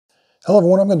Hello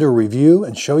everyone, I'm going to do a review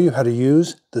and show you how to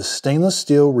use the stainless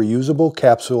steel reusable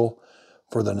capsule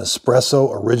for the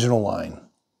Nespresso original line.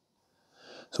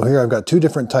 So here I've got two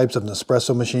different types of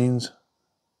Nespresso machines.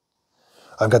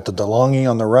 I've got the Delonghi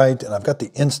on the right and I've got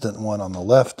the instant one on the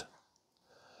left.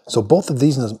 So both of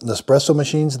these Nespresso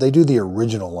machines, they do the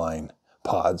original line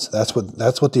pods. That's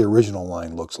what the original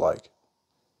line looks like.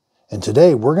 And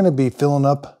today we're going to be filling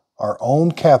up our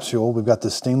own capsule. We've got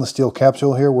this stainless steel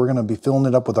capsule here. We're going to be filling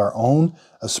it up with our own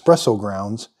espresso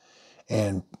grounds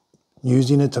and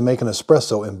using it to make an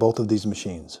espresso in both of these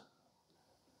machines.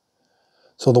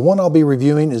 So the one I'll be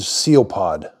reviewing is Seal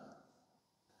Pod.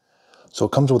 So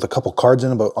it comes with a couple cards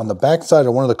in it, but on the back side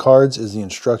of one of the cards is the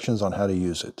instructions on how to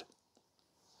use it.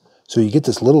 So you get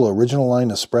this little original line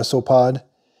espresso pod.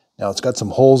 Now it's got some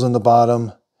holes in the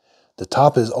bottom. The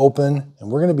top is open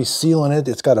and we're going to be sealing it.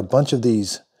 It's got a bunch of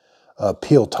these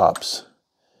peel tops.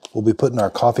 We'll be putting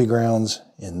our coffee grounds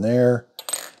in there,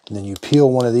 and then you peel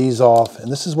one of these off,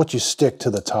 and this is what you stick to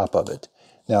the top of it.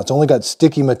 Now it's only got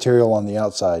sticky material on the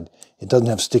outside. It doesn't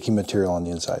have sticky material on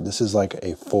the inside. This is like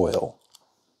a foil.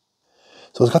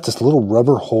 So it's got this little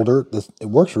rubber holder. It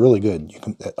works really good.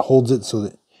 It holds it so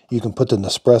that you can put the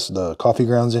Nespresso, the coffee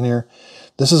grounds in here.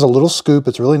 This is a little scoop.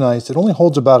 It's really nice. It only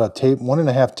holds about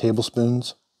 1.5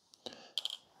 tablespoons.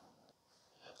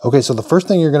 Okay, so the first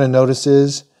thing you're going to notice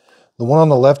is the one on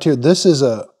the left here. This is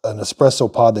an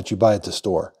espresso pod that you buy at the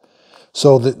store.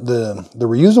 So the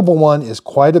reusable one is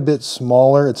quite a bit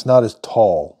smaller. It's not as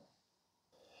tall.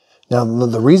 Now,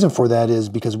 the reason for that is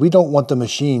because we don't want the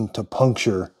machine to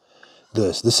puncture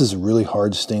this. This is really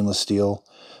hard stainless steel.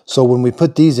 So when we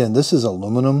put these in, this is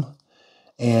aluminum,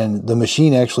 and the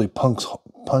machine actually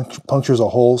punctures a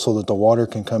hole so that the water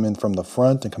can come in from the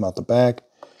front and come out the back.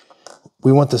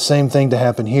 We want the same thing to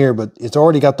happen here, but it's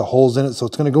already got the holes in it, so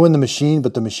it's going to go in the machine,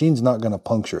 but the machine's not going to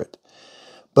puncture it.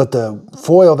 But the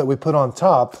foil that we put on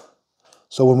top,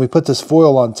 so when we put this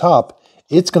foil on top,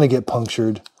 it's going to get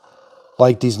punctured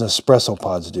like these Nespresso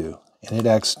pods do. And it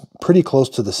acts pretty close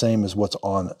to the same as what's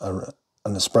on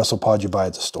an espresso pod you buy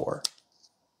at the store.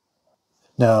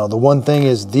 Now, the one thing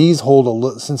is these hold a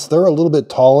little, since they're a little bit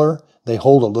taller, they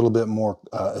hold a little bit more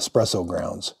espresso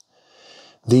grounds.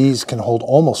 These can hold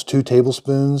almost 2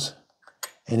 tablespoons.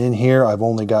 And in here, I can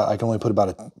only put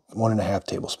about 1.5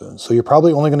 tablespoons. So you're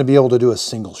probably only going to be able to do a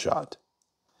single shot.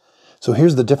 So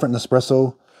here's the different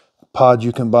Nespresso pods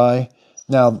you can buy.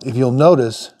 Now, if you'll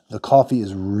notice, the coffee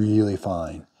is really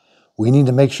fine. We need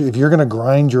to make sure, if you're going to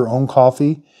grind your own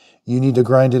coffee, you need to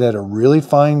grind it at a really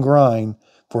fine grind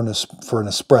for an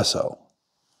espresso.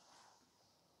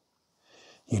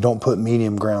 You don't put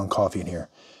medium ground coffee in here.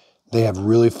 They have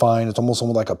really fine, it's almost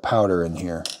like a powder in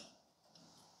here.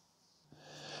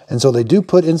 And so they do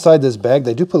put inside this bag,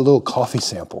 they do put a little coffee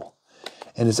sample.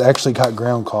 And it's actually got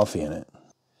ground coffee in it.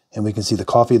 And we can see the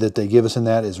coffee that they give us in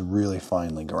that is really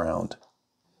finely ground.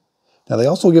 Now they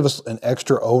also give us an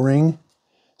extra O-ring.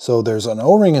 So there's an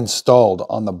O-ring installed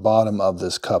on the bottom of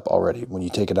this cup already when you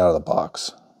take it out of the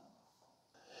box.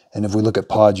 And if we look at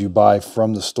pods you buy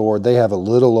from the store, they have a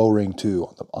little O-ring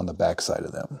too on the back side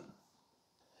of them.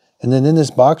 And then in this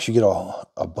box, you get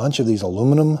a bunch of these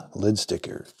aluminum lid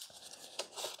stickers.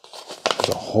 There's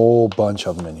a whole bunch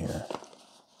of them in here.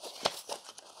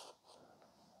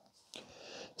 It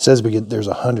says there's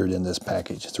 100 in this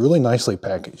package. It's really nicely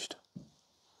packaged.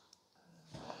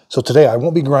 So today I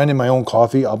won't be grinding my own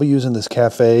coffee. I'll be using this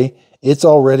cafe. It's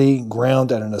already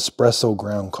ground at an espresso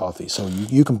ground coffee. So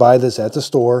you can buy this at the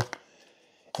store.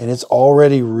 And it's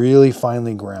already really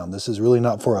finely ground. This is really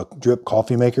not for a drip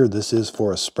coffee maker. This is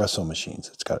for espresso machines.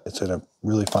 It's in a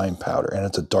really fine powder, and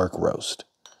it's a dark roast.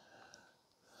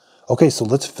 Okay, so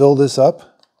let's fill this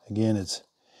up. Again, it's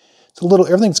a little,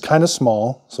 everything's kind of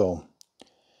small, so,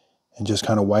 and just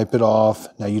kind of wipe it off.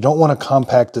 Now you don't want to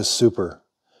compact this super.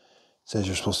 It says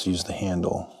you're supposed to use the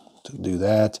handle to do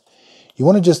that. You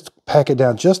want to just pack it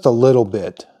down just a little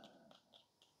bit.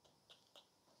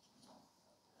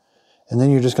 And then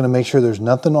you're just going to make sure there's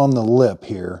nothing on the lip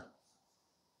here.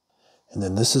 And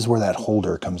then this is where that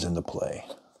holder comes into play.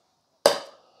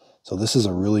 So this is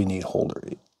a really neat holder.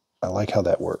 I like how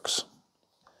that works.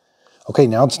 Okay,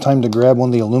 now it's time to grab one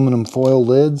of the aluminum foil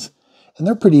lids. And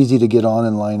they're pretty easy to get on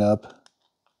and line up.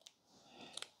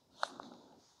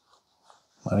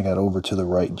 Might have got over to the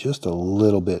right just a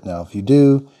little bit. Now if you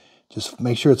do, just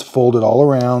make sure it's folded all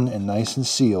around and nice and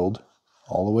sealed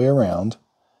all the way around.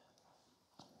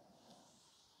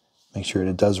 Make sure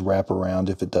it does wrap around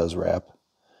if it does wrap.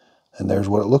 And there's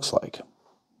what it looks like.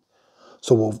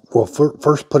 So we'll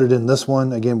first put it in this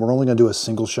one. Again, we're only going to do a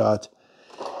single shot.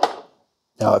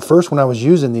 Now, at first when I was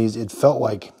using these, it felt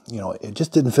like, it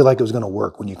just didn't feel like it was going to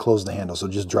work when you close the handle. So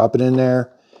just drop it in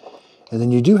there. And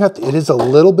then you do have to, it is a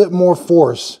little bit more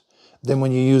force than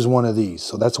when you use one of these.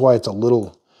 So that's why I was a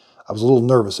little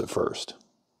nervous at first.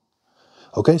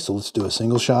 Okay, so let's do a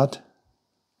single shot.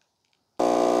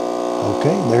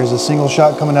 Okay, there's a single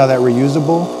shot coming out of that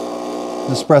reusable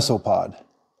Nespresso pod.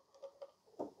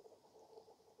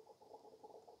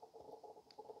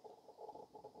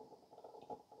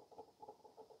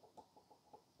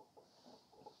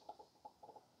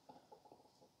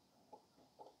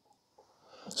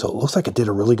 So it looks like it did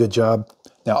a really good job.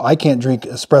 Now, I can't drink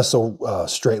espresso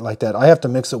straight like that. I have to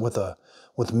mix it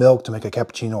with milk to make a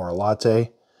cappuccino or a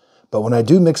latte. But when I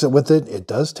do mix it with it, it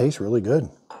does taste really good.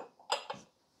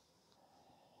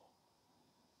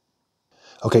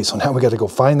 Okay, so now we got to go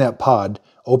find that pod.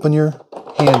 Open your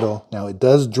handle. Now, it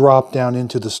does drop down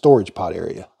into the storage pod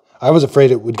area. I was afraid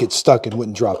it would get stuck and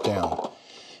wouldn't drop down.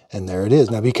 And there it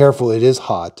is. Now, be careful. It is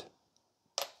hot.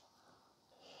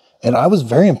 And I was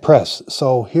very impressed.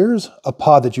 So here's a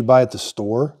pod that you buy at the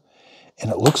store, and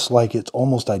it looks like it's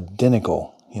almost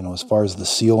identical, as far as the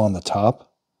seal on the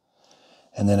top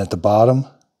and then at the bottom.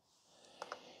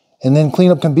 And then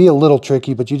cleanup can be a little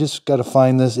tricky, but you just got to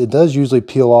find this. It does usually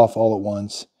peel off all at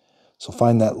once. So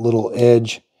find that little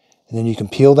edge, and then you can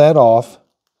peel that off,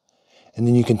 and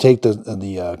then you can take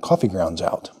the coffee grounds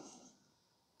out.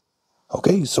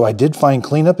 Okay, so I did find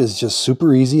cleanup is just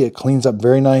super easy. It cleans up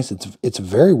very nice. It's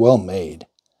very well made.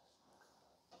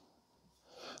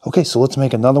 Okay, so let's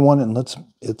make another one, and let's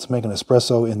make an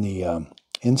espresso in the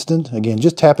instant. Again,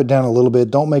 just tap it down a little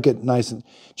bit. Don't make it nice,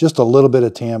 just a little bit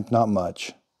of tamp, not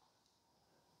much.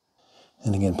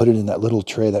 And again, put it in that little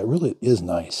tray. That really is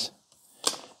nice.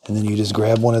 And then you just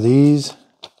grab one of these.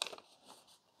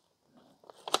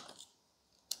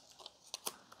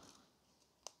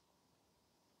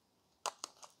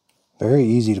 Very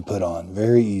easy to put on,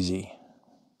 very easy.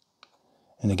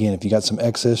 And again, if you got some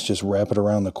excess, just wrap it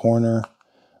around the corner,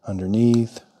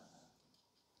 underneath.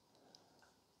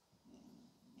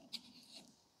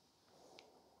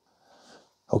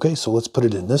 Okay, so let's put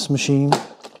it in this machine.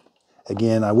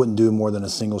 Again, I wouldn't do more than a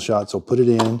single shot, so put it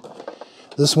in.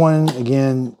 This one,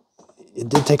 again, it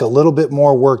did take a little bit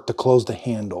more work to close the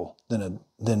handle than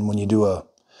when you do a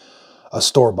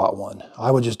store-bought one. I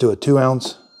would just do a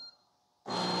 2-ounce.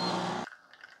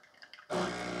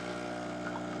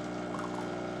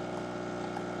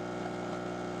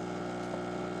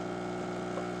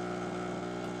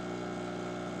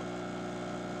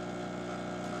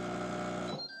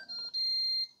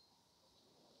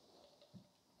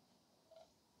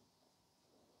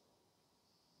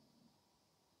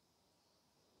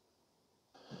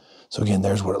 So again,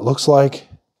 there's what it looks like.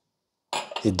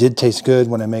 It did taste good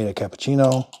when I made a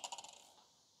cappuccino.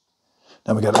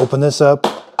 Now we got to open this up.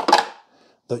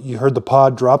 You heard the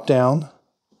pod drop down.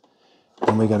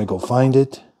 And we got to go find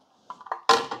it.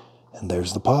 And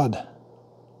there's the pod.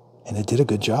 And it did a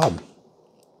good job.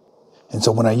 And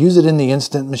so when I use it in the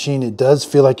instant machine, it does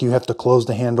feel like you have to close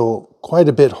the handle quite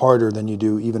a bit harder than you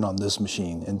do even on this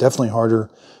machine. And definitely harder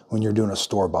when you're doing a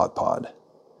store-bought pod.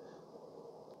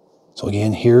 So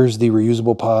again, here's the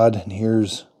reusable pod, and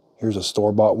here's a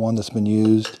store-bought one that's been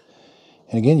used.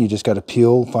 And again, you just got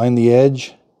to find the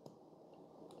edge,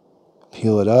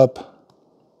 peel it up,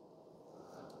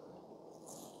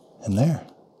 and there.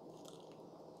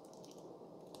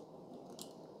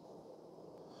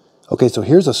 Okay, so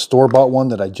here's a store-bought one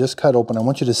that I just cut open. I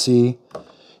want you to see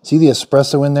the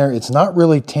espresso in there. It's not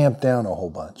really tamped down a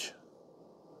whole bunch.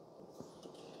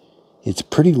 It's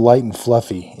pretty light and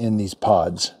fluffy in these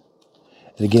pods.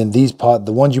 And again,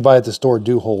 the ones you buy at the store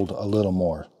do hold a little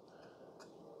more.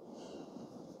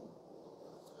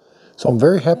 So I'm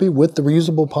very happy with the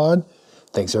reusable pod.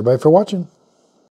 Thanks everybody for watching.